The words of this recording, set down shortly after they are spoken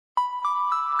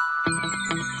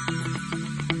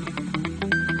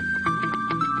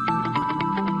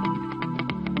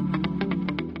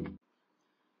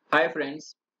Hi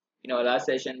friends, in our last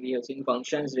session we have seen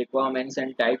functions, requirements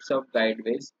and types of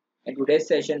guideways. In today's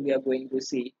session we are going to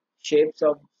see shapes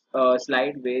of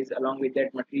slideways along with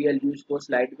that material used for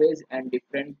slideways and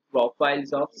different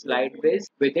profiles of slideways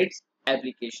with its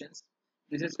applications.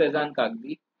 This is Faizan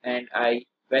Kagbi and I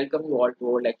welcome you all to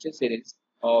our lecture series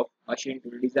of machine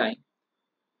tool design.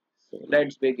 So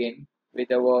let's begin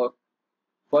with our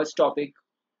first topic,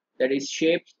 that is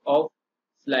shapes of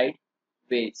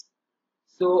slideways.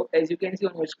 So as you can see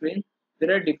on your screen,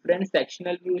 there are different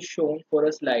sectional views shown for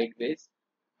a slideways.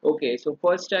 Okay, so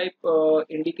first type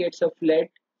indicates a flat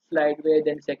slideway,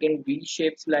 then second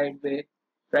V-shaped slideway,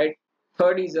 right?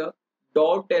 Third is a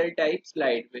dovetail type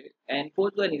slideway, and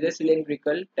fourth one is a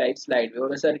cylindrical type slideway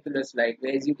or a circular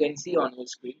slideway, as you can see on your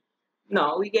screen.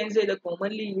 Now we can say the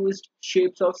commonly used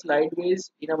shapes of slideways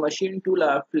in a machine tool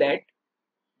are flat,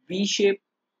 V-shaped,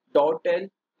 dovetail,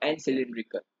 and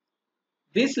cylindrical.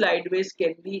 These slideways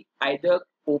can be either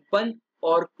open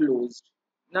or closed.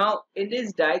 Now in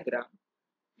this diagram,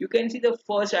 you can see the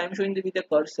first I am showing with the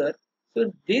cursor.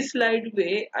 So this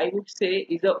slideway I would say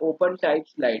is a open type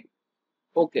slide.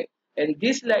 Okay, and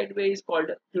this slideway is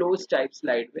called a closed type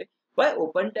slideway. Why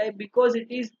open type? Because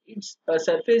its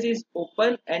surface is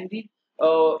open and the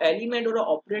element or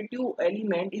operative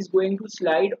element is going to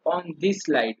slide on this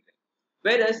slideway.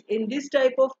 Whereas in this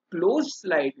type of closed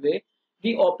slideway,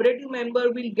 the operative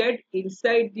member will get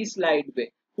inside the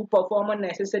slideway to perform a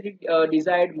necessary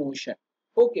desired motion.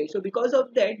 Okay, so because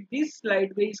of that, this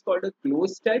slideway is called a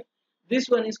closed type. This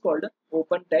one is called a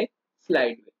open type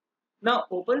slideway. Now,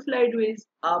 open slideways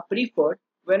are preferred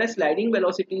when a sliding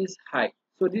velocity is high.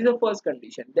 So this is the first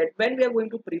condition, that when we are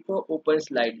going to prefer open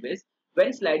slideways,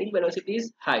 when sliding velocity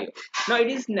is higher. Now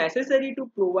it is necessary to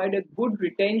provide a good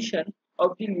retention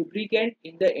of the lubricant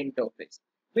in the interface,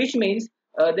 which means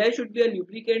there should be a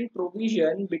lubricant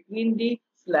provision between the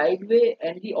slideway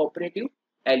and the operative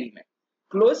element.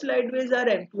 Closed slideways are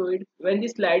employed when the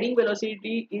sliding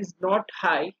velocity is not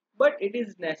high, but it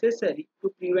is necessary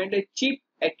to prevent a chip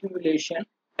accumulation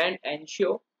and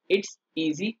ensure its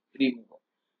easy removal.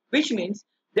 Which means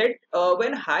that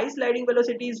when high sliding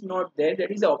velocity is not there, that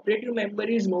is the operative member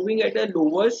is moving at a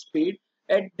lower speed,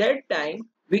 at that time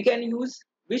we can use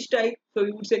which type? So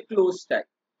we would say closed type.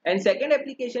 And second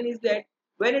application is that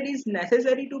when it is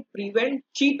necessary to prevent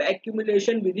chip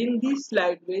accumulation within these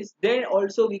slideways, then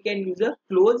also we can use a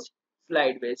closed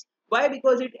slideways. Why?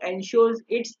 Because it ensures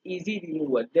its easy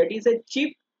removal. That is, a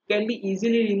chip can be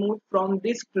easily removed from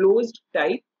this closed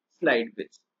type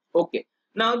slideways. Okay.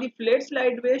 Now the flat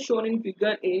slideway shown in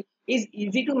figure A is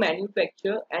easy to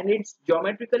manufacture and its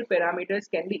geometrical parameters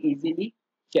can be easily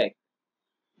checked.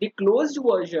 The closed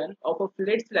version of a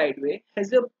flat slideway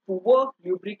has a poor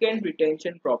lubricant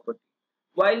retention property,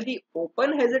 while the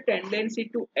open has a tendency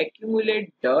to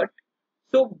accumulate dirt.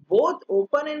 So both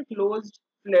open and closed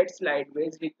flat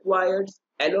slideways requires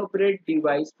elaborate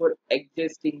device for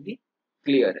adjusting the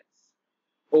clearance.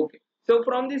 Okay. So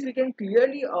from this we can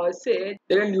clearly say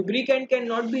that a lubricant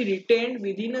cannot be retained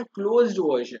within a closed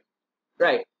version,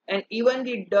 right? And even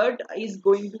the dirt is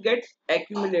going to get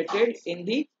accumulated in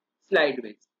the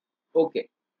slideways. Okay.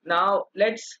 Now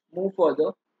let's move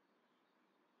further.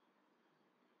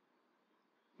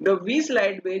 The V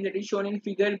slideway that is shown in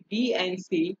figure B and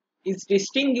C is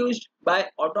distinguished by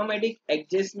automatic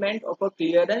adjustment of a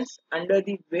clearance under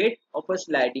the weight of a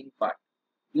sliding part,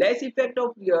 less effect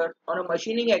of wear on a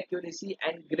machining accuracy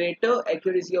and greater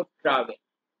accuracy of travel.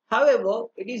 However,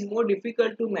 it is more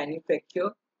difficult to manufacture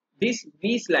these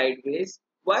V slideways.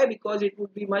 Why? Because it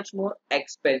would be much more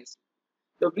expensive.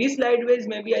 The V slideways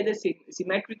may be either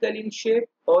symmetrical in shape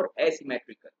or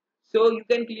asymmetrical. So you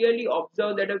can clearly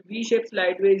observe that a V-shaped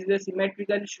slideway is a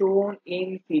symmetrical shown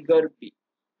in figure B.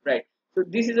 Right. So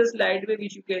this is a slideway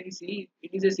which you can see.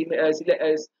 It is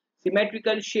a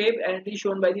symmetrical shape and it is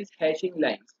shown by these hashing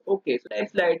lines. Okay. So a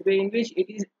slideway in which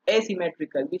it is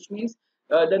asymmetrical, which means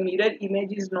the mirror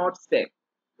image is not same.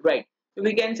 Right. So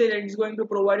we can say that it's going to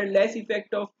provide a less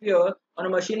effect of wear on a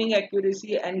machining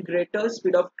accuracy and greater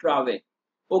speed of travel.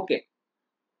 Okay.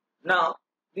 Now,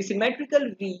 the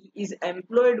symmetrical V is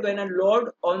employed when a load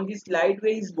on the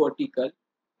slideway is vertical,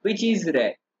 which is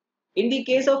rare. In the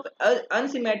case of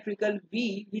unsymmetrical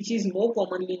V, which is more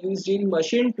commonly used in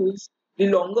machine tools, the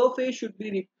longer face should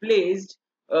be replaced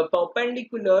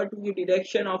perpendicular to the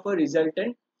direction of a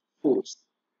resultant force.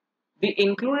 The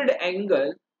included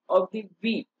angle of the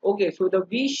V, okay, so the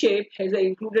V shape has an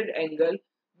included angle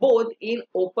both in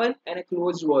open and a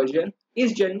closed version,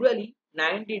 is generally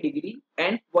 90 degree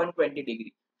and 120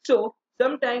 degree. So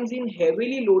sometimes in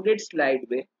heavily loaded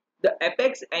slideway, the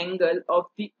apex angle of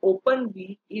the open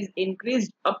V is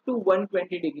increased up to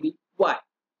 120 degree. Why?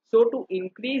 So to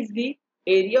increase the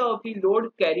area of the load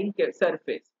carrying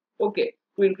surface. Okay,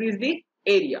 to increase the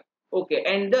area. Okay,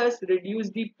 and thus reduce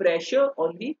the pressure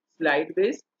on the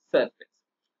slideways surface.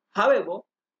 However,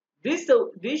 this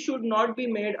should not be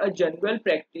made a general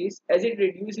practice as it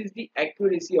reduces the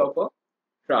accuracy of a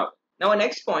travel. Now, our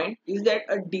next point is that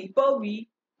a deeper V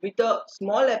with a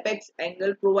small apex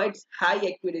angle provides high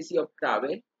accuracy of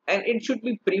travel, and it should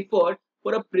be preferred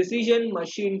for a precision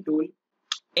machine tool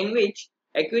in which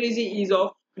accuracy is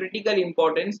of critical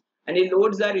importance and the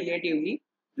loads are relatively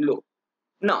low.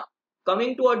 Now,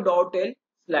 coming to a dowel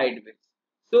slideways.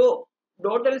 So,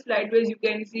 dowel slideways you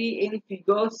can see in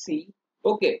figure C.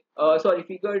 Okay, sorry,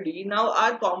 figure D. Now,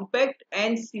 are compact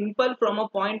and simple from a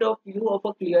point of view of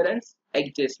a clearance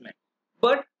adjustment.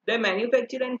 But the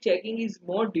manufacture and checking is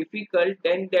more difficult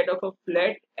than that of a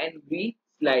flat and V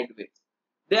slideways.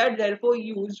 They are therefore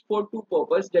used for two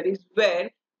purposes. That is where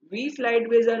V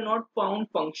slideways are not found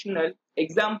functional.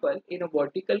 Example in a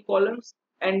vertical columns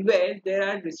and where there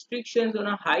are restrictions on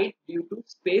a height due to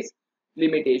space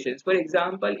limitations. For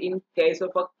example, in case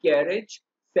of a carriage,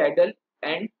 saddle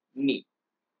and knee.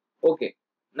 Okay,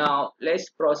 now let's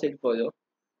proceed further.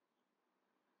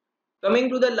 Coming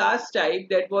to the last type,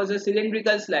 that was a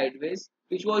cylindrical slideways,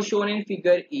 which was shown in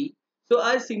figure E. So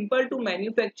are simple to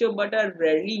manufacture but are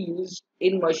rarely used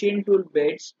in machine tool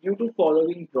beds due to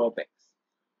following drawbacks.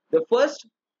 The first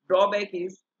drawback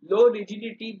is low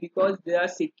rigidity because they are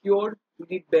secured to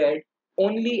the bed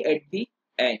only at the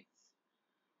ends.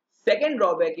 Second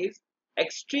drawback is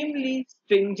extremely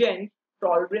stringent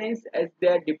tolerance as they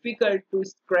are difficult to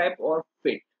scrap or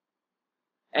fit.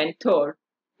 And third,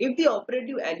 if the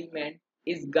operative element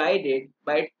is guided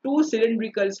by two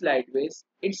cylindrical slideways,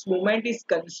 its movement is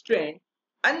constrained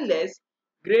unless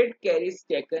great care is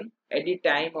taken at the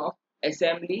time of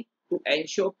assembly to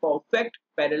ensure perfect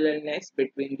parallelness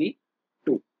between the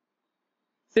two.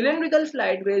 Cylindrical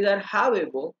slideways are,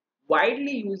 however,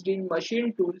 widely used in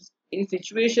machine tools in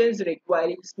situations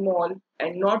requiring small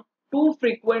and not too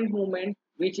frequent movement,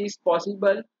 which is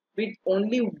possible with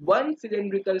only one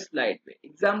cylindrical slideway.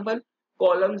 Example,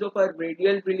 columns of a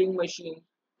radial drilling machine,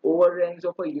 overruns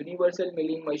of a universal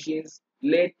milling machines,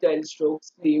 lathe tailstroke,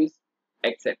 sleeves,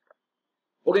 etc.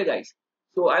 Okay guys,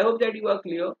 so I hope that you are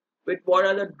clear with what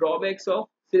are the drawbacks of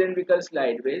cylindrical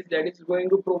slideways. That is going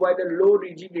to provide a low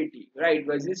rigidity, right?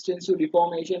 Resistance to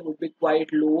deformation would be quite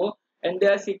lower and they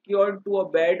are secured to a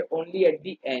bed only at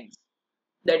the ends.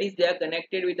 That is, they are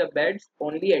connected with the beds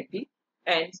only at the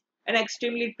ends. And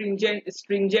extremely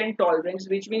stringent tolerance,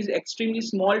 which means extremely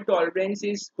small tolerance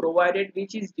is provided,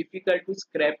 which is difficult to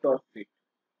scrap or fit.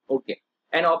 Okay.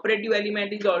 An operative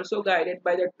element is also guided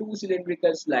by the two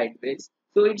cylindrical slideways.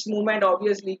 So its movement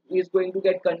obviously is going to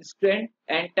get constrained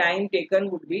and time taken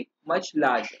would be much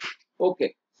larger.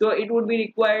 Okay. So it would be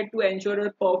required to ensure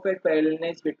a perfect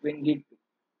parallelness between the two.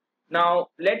 Now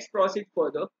let's proceed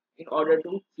further in order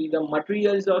to see the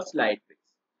materials of slideways.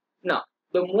 Now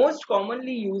the most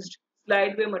commonly used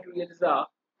slideway materials are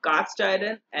cast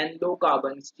iron and low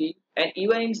carbon steel, and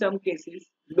even in some cases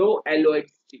low alloyed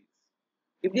steel.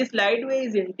 If the slideway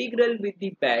is integral with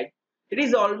the bed, it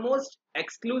is almost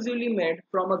exclusively made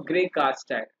from a grey cast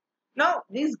iron. Now,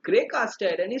 this grey cast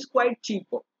iron is quite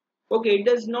cheaper. Okay, it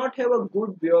does not have a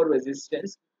good wear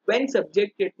resistance when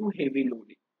subjected to heavy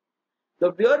loading.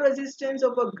 The wear resistance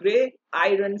of a grey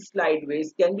iron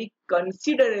slideways can be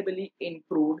considerably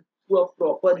improved through a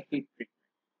proper heat treatment.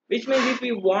 Which means if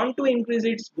we want to increase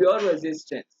its wear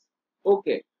resistance,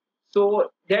 okay, so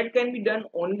that can be done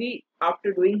only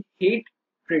after doing heat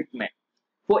treatment.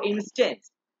 For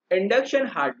instance, induction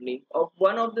hardening of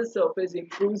one of the surface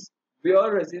improves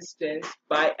wear resistance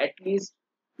by at least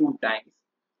 2 times.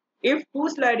 If two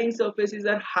sliding surfaces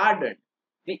are hardened,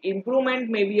 the improvement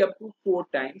may be up to 4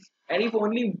 times, and if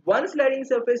only one sliding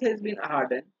surface has been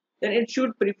hardened, then it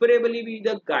should preferably be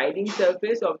the guiding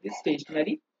surface of the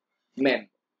stationary member.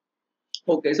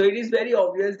 Okay, so it is very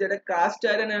obvious that a cast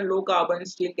iron and low carbon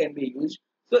steel can be used.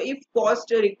 So if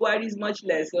cost required is much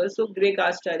lesser, so grey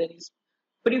cast iron is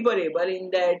preferable in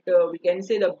that we can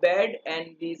say the bed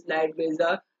and the slideways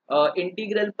are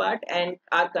integral part and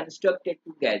are constructed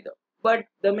together. But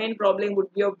the main problem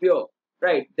would be a wear,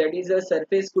 right? That is, a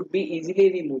surface could be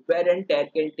easily removed, wear and tear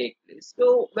can take place.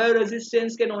 So wear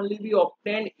resistance can only be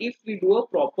obtained if we do a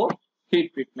proper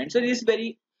heat treatment. So this is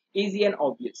very easy and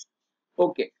obvious.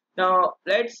 Okay, now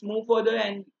let's move further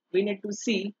and we need to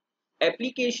see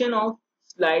application of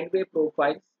slideway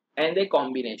profiles and their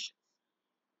combination.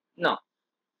 Now,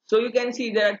 So you can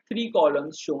see there are three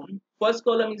columns shown. First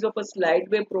column is of a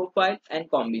slideway profile and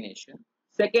combination.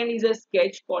 Second is a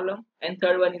sketch column, and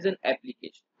third one is an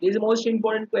application. This is the most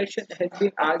important question that has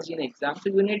been asked in exam. So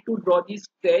you need to draw the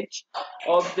sketch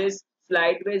of this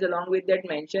slideways, along with that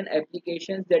mention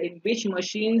applications, that in which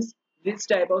machines this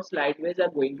type of slideways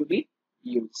are going to be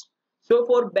used. So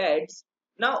for beds,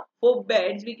 now for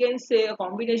beds we can say a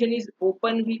combination is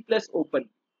open V plus open.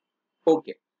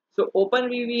 Okay, so open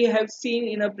V we have seen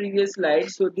in a previous slide.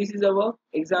 So this is our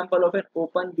example of an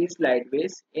open V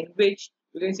slideways, in which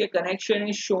you can see a connection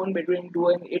is shown between two,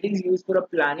 and it is used for a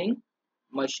planning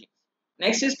machine.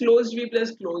 Next is closed V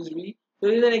plus closed V. So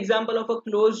this is an example of a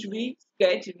closed V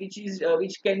sketch,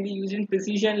 which can be used in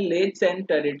precision lathes and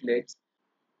turret lathes.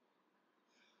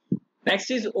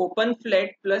 Next is open flat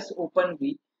plus open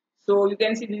V. So you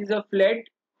can see this is a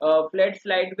flat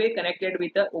slideway connected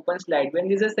with a open slideway.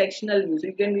 And this is a sectional view. So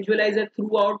you can visualize a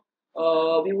throughout,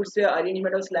 we would say,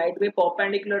 arrangement of slideway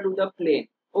perpendicular to the plane.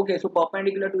 Okay, so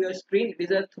perpendicular to your screen, it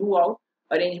is a throughout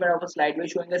arrangement of a slideway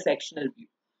showing a sectional view.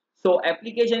 So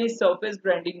application is surface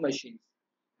grinding machines.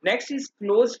 Next is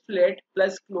closed flat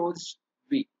plus closed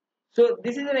V. So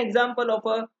this is an example of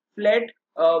a flat,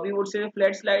 we would say,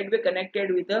 flat slideway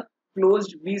connected with a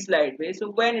closed V slideway.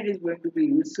 So when it is going to be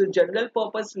used? So general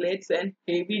purpose lathes and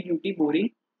heavy duty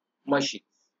boring machines.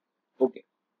 Okay.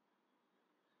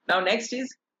 Now next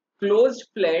is closed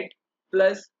flat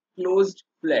plus closed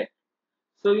flat.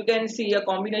 So you can see a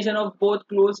combination of both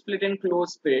closed flat and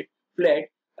closed flat.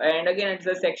 And again, it's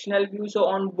a sectional view. So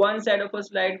on one side of a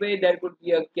slideway there could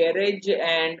be a carriage,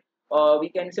 and we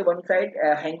can say one side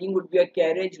hanging would be a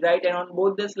carriage, right? And on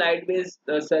both the slideways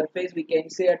surface, we can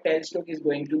say a tailstock is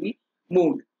going to be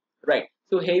moved, right?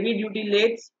 So heavy duty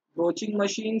lathes, broaching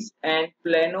machines, and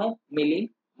plano milling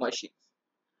machines.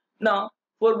 Now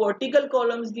for vertical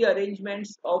columns, the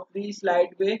arrangements of the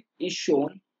slideway is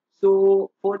shown. So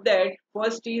for that,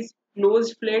 first is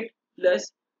closed flat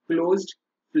plus closed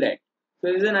flat. So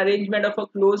there is an arrangement of a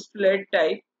closed flat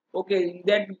type. Okay, in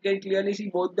that we can clearly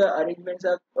see both the arrangements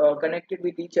are connected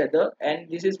with each other, and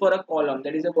this is for a column,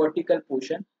 that is a vertical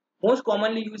portion, most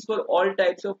commonly used for all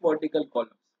types of vertical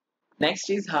columns. Next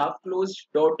is half closed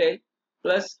dowel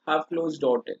plus half closed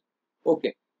dowel.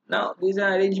 Okay, now this is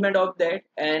an arrangement of that,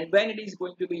 and when it is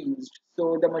going to be used.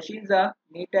 So the machines are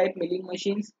knee type milling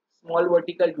machines, small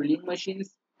vertical drilling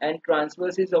machines, and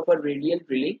transverses of a radial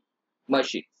drilling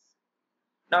machines.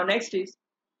 Now next is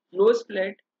closed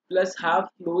flat plus half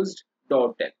closed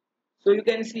dowel. So you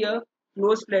can see a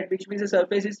closed flat, which means the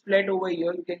surface is flat over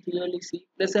here, you can clearly see,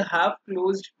 plus a half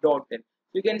closed dowel. So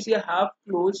you can see a half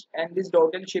closed, and this dowel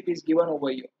shape is given over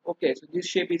here. Okay, so this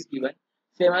shape is given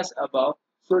same as above.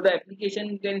 So the application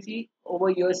you can see over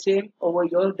here, same over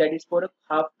here, that is for a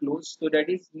half closed. So that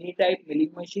is knee type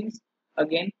milling machines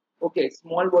again. Okay,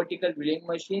 small vertical drilling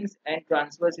machines, and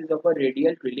transverses of a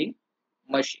radial drilling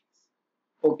machines.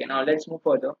 Okay, now let's move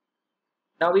further.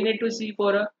 Now we need to see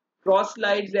for a cross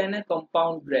slides and a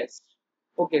compound rest.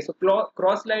 Okay, so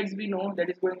cross slides we know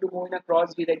that is going to move in a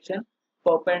cross direction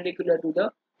perpendicular to the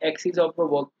axis of the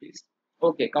workpiece.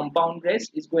 Okay, compound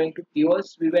rest is going to give a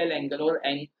swivel angle,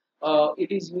 or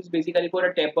it is used basically for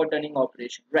a taper turning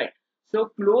operation, right? So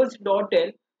closed dowel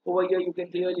over here you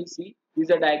can clearly see this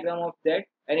is a diagram of that,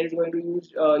 and it is going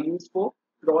to use for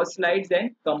cross slides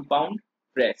and compound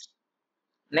rest.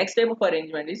 Next type of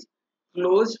arrangement is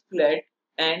closed flat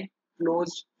and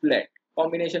closed flat,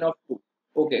 combination of two.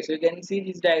 Okay, so you can see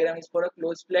this diagram is for a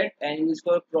closed flat and used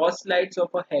for cross slides of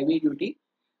a heavy duty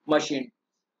machine.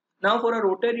 Now for a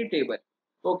rotary table.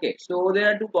 Okay, so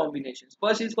there are two combinations.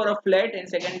 First is for a flat and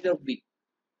second is a V.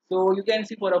 So you can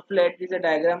see for a flat, this is a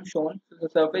diagram shown. So the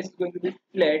surface is going to be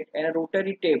flat and a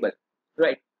rotary table,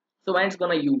 right? So when it's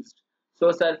gonna used?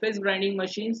 So surface grinding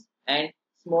machines and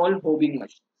small hobbing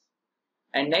machines.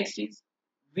 And next is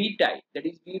V type, that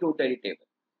is V rotary table.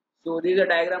 So this is a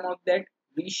diagram of that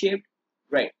V shaped,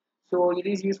 right? So it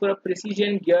is used for a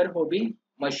precision gear hobbing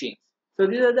machines. So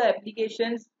these are the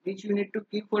applications which you need to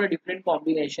keep for a different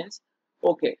combinations.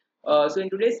 Okay, so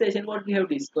in today's session what we have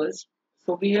discussed.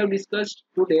 So we have discussed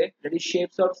today, that is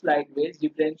shapes of slideways,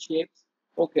 different shapes.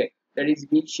 Okay, that is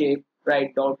V shape,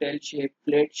 right, dowel shape,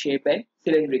 plate shape, and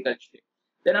cylindrical shape.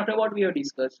 Then after what we have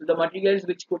discussed, so the materials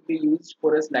which could be used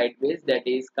for a slideways, that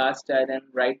is cast iron,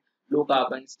 right, low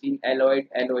carbon steel, alloyed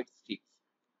steels,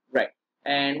 right?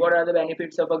 And what are the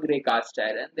benefits of a gray cast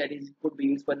iron, that is could be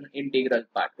used for an integral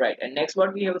part, right? And next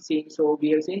what we have seen, so we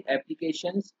have seen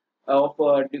applications of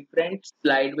different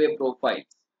slideway profiles,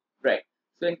 right?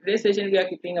 So in today's session we are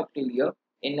keeping up till here.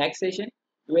 In next session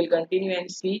we will continue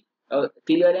and see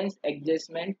clearance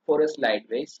adjustment for a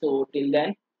slideway. So till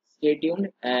then, Stay tuned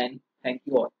and thank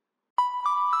you all.